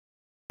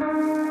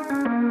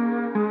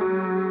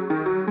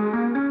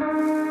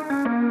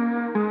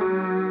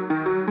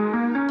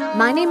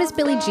My name is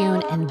Billie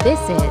June, and this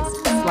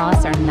is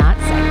Sloths Are Not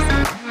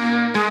Sexy.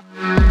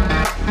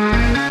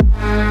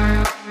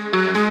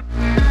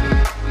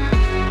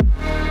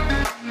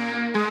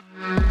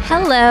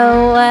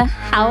 Hello,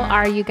 how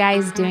are you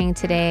guys doing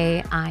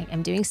today? I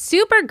am doing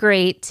super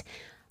great.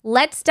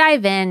 Let's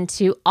dive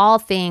into all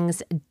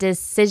things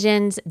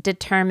decisions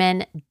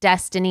determine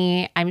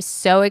destiny. I'm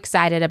so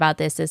excited about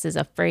this. This is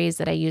a phrase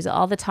that I use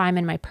all the time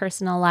in my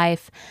personal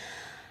life.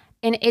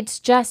 And it's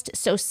just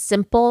so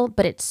simple,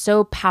 but it's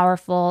so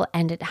powerful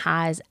and it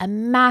has a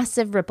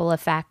massive ripple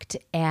effect.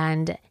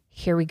 And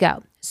here we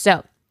go.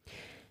 So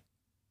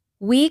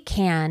we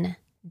can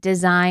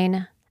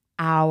design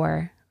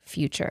our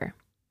future.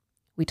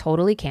 We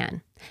totally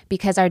can,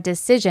 because our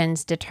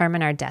decisions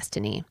determine our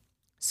destiny.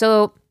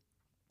 So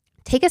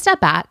take a step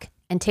back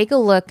and take a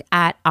look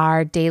at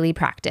our daily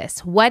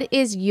practice. What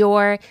is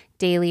your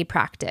daily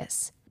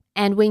practice?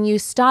 And when you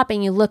stop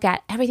and you look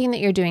at everything that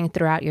you're doing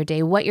throughout your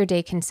day, what your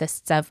day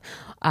consists of,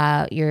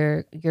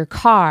 your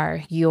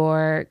car,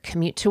 your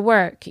commute to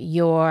work,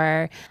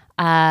 your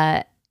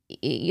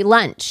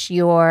lunch,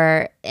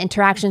 your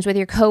interactions with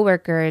your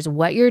coworkers,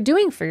 what you're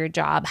doing for your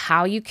job,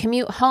 how you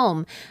commute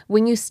home.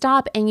 When you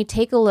stop and you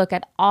take a look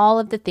at all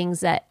of the things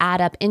that add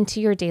up into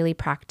your daily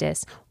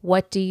practice,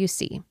 what do you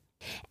see?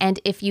 And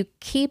if you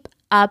keep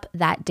up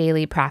that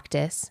daily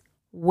practice,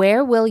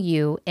 where will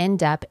you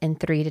end up in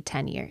 3 to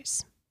 10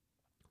 years?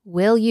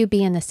 Will you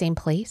be in the same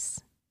place?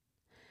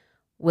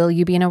 Will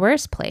you be in a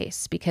worse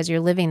place because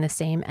you're living the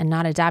same and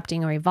not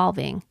adapting or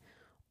evolving?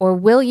 Or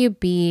will you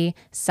be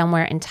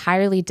somewhere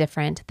entirely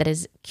different that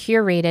is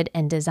curated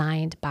and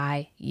designed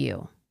by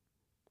you?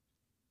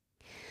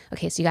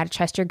 Okay, so you got to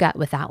trust your gut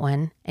with that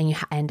one.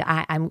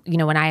 I'm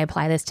when I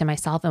apply this to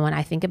myself and when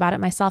I think about it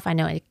myself, I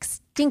know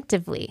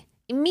instinctively,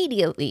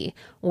 immediately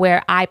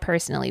where I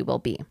personally will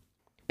be.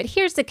 But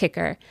here's the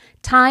kicker.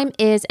 Time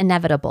is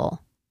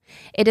inevitable.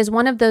 It is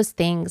one of those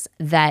things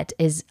that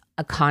is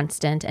a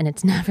constant and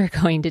it's never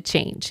going to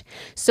change.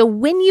 So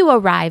when you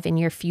arrive in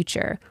your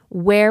future,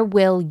 where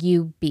will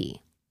you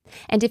be?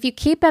 And if you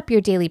keep up your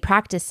daily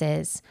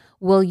practices,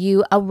 will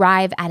you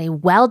arrive at a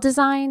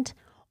well-designed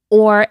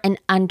or an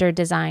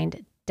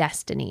under-designed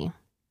destiny?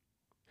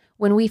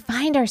 When we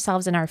find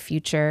ourselves in our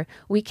future,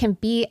 we can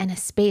be in a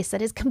space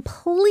that is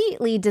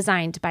completely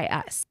designed by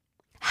us.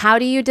 How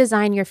do you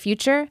design your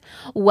future?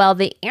 Well,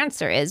 the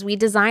answer is we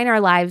design our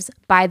lives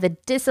by the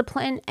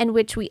discipline in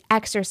which we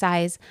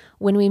exercise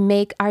when we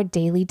make our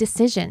daily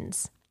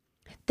decisions.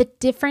 The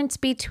difference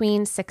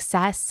between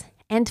success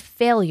and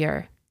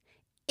failure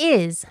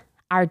is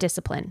our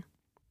discipline.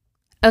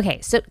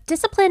 Okay, so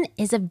discipline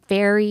is a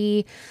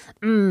very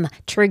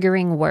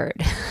triggering word.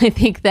 I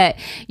think that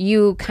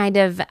you kind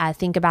of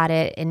think about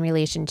it in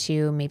relation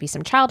to maybe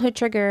some childhood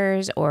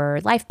triggers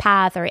or life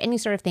path or any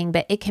sort of thing,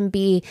 but it can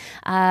be,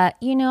 a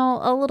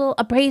little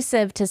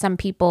abrasive to some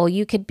people.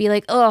 You could be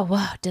like, oh,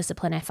 wow,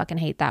 discipline, I fucking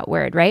hate that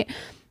word, right?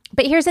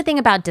 But here's the thing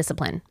about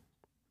discipline.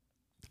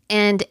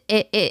 And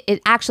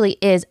it actually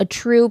is a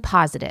true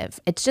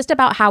positive. It's just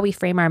about how we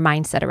frame our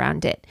mindset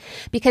around it.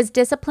 Because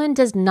discipline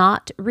does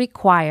not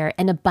require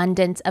an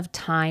abundance of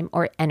time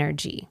or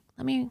energy.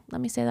 Let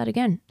me say that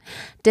again.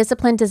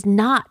 Discipline does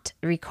not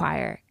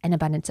require an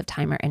abundance of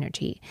time or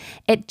energy.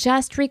 It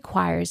just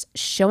requires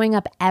showing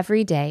up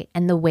every day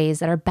in the ways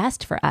that are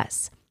best for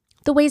us.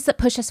 The ways that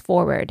push us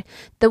forward.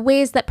 The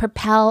ways that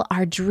propel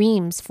our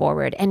dreams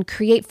forward and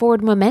create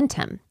forward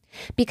momentum.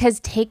 Because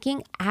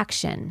taking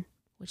action,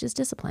 which is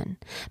discipline.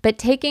 But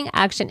taking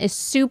action is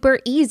super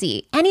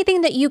easy.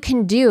 Anything that you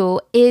can do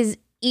is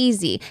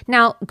easy.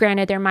 Now,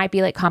 granted, there might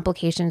be like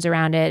complications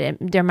around it,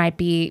 and there might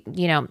be,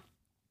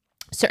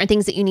 certain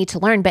things that you need to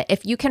learn. But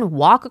if you can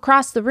walk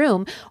across the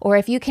room, or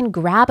if you can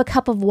grab a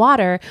cup of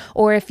water,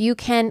 or if you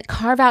can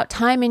carve out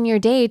time in your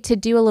day to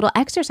do a little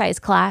exercise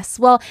class,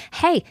 well,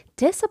 hey,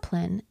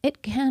 discipline,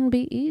 it can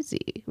be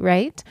easy,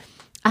 right?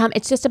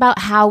 It's just about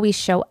how we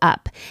show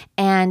up.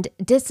 And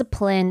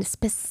discipline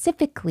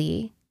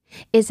specifically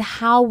is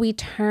how we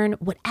turn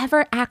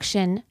whatever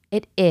action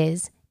it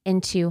is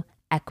into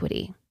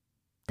equity.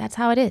 That's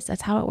how it is.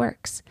 That's how it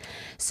works.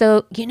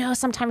 So,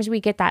 sometimes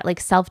we get that like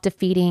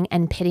self-defeating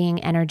and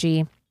pitying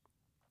energy.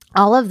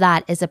 All of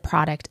that is a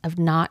product of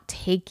not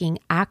taking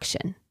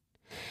action.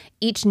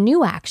 Each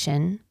new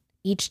action,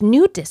 each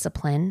new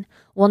discipline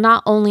will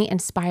not only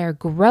inspire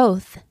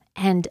growth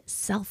and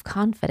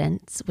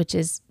self-confidence, which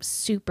is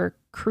super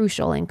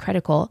crucial and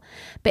critical,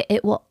 but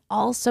it will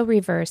also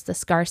reverse the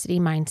scarcity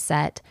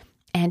mindset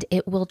and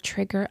it will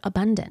trigger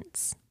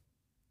abundance.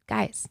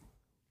 Guys,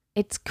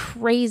 it's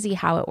crazy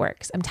how it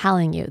works. I'm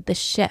telling you, the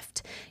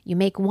shift, you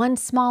make one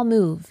small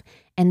move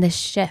and the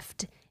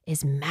shift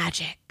is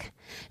magic.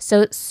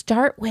 So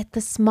start with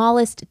the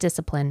smallest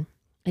discipline.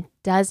 It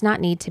does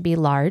not need to be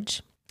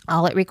large.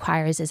 All it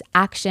requires is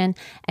action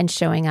and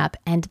showing up,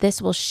 and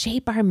this will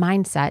shape our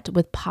mindset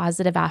with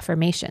positive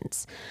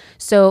affirmations.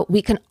 So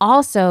we can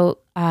also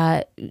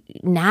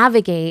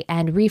navigate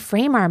and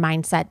reframe our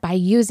mindset by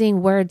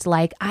using words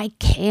like I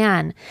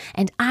can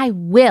and I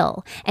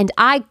will and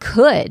I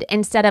could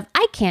instead of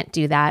I can't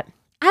do that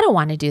I don't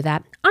want to do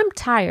that. I'm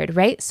tired,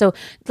 right? So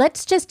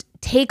let's just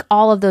take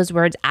all of those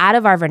words out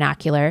of our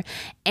vernacular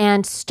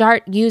and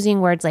start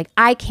using words like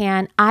I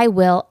can, I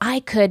will, I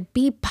could.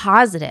 Be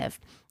positive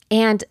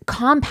and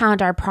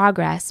compound our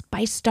progress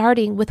by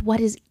starting with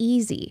what is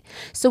easy,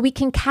 so we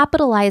can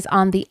capitalize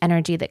on the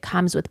energy that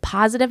comes with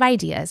positive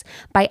ideas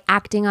by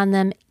acting on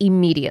them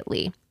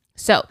immediately.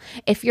 So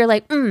if you're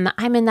like,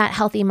 I'm in that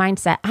healthy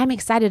mindset, I'm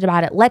excited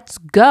about it, let's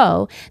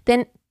go,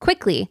 then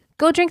quickly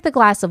go drink the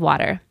glass of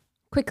water.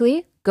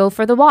 Quickly go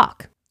for the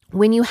walk.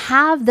 When you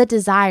have the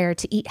desire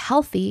to eat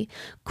healthy,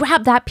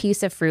 grab that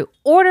piece of fruit,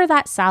 order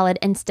that salad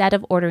instead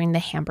of ordering the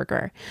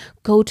hamburger.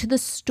 Go to the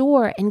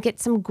store and get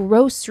some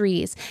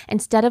groceries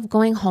instead of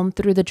going home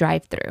through the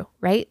drive-thru,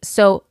 right?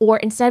 So, or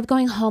instead of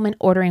going home and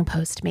ordering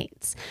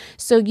Postmates.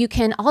 So you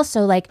can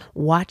also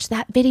watch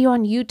that video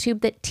on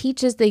YouTube that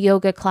teaches the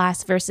yoga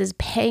class versus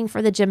paying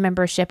for the gym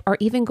membership or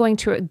even going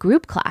to a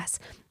group class.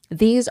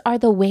 These are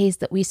the ways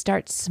that we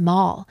start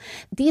small.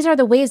 These are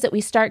the ways that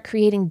we start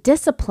creating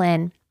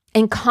discipline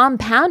and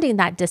compounding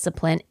that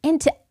discipline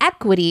into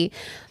equity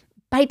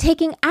by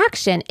taking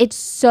action. It's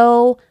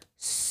so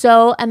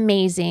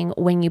amazing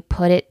when you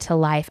put it to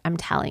life, I'm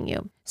telling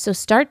you. So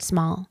start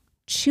small,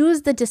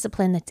 choose the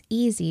discipline that's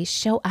easy,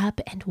 show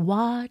up and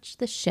watch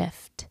the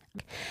shift.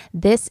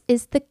 This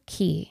is the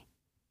key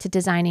to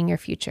designing your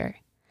future.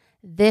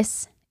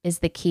 This is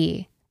the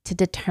key to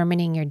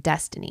determining your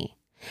destiny.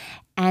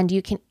 And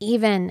you can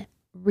even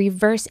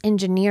reverse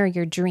engineer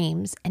your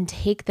dreams and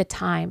take the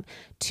time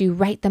to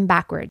write them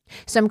backward.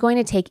 So I'm going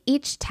to take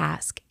each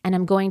task and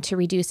I'm going to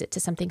reduce it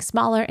to something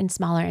smaller and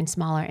smaller and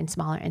smaller and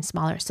smaller and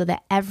smaller, so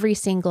that every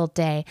single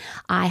day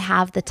I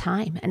have the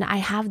time and I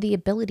have the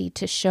ability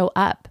to show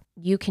up.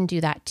 You can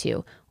do that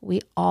too.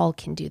 We all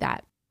can do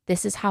that.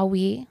 This is how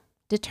we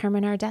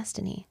determine our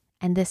destiny,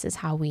 and this is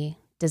how we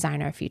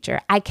design our future.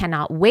 I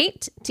cannot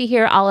wait to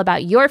hear all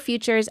about your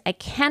futures. I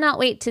cannot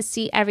wait to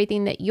see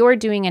everything that you're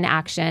doing in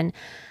action.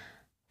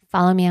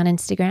 Follow me on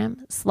Instagram,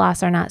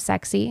 Sloths Are Not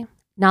Sexy.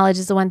 Knowledge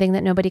is the one thing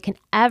that nobody can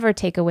ever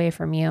take away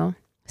from you.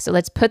 So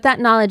let's put that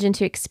knowledge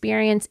into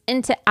experience,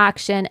 into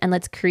action, and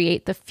let's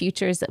create the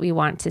futures that we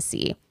want to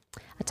see.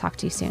 I'll talk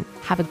to you soon.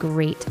 Have a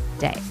great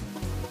day.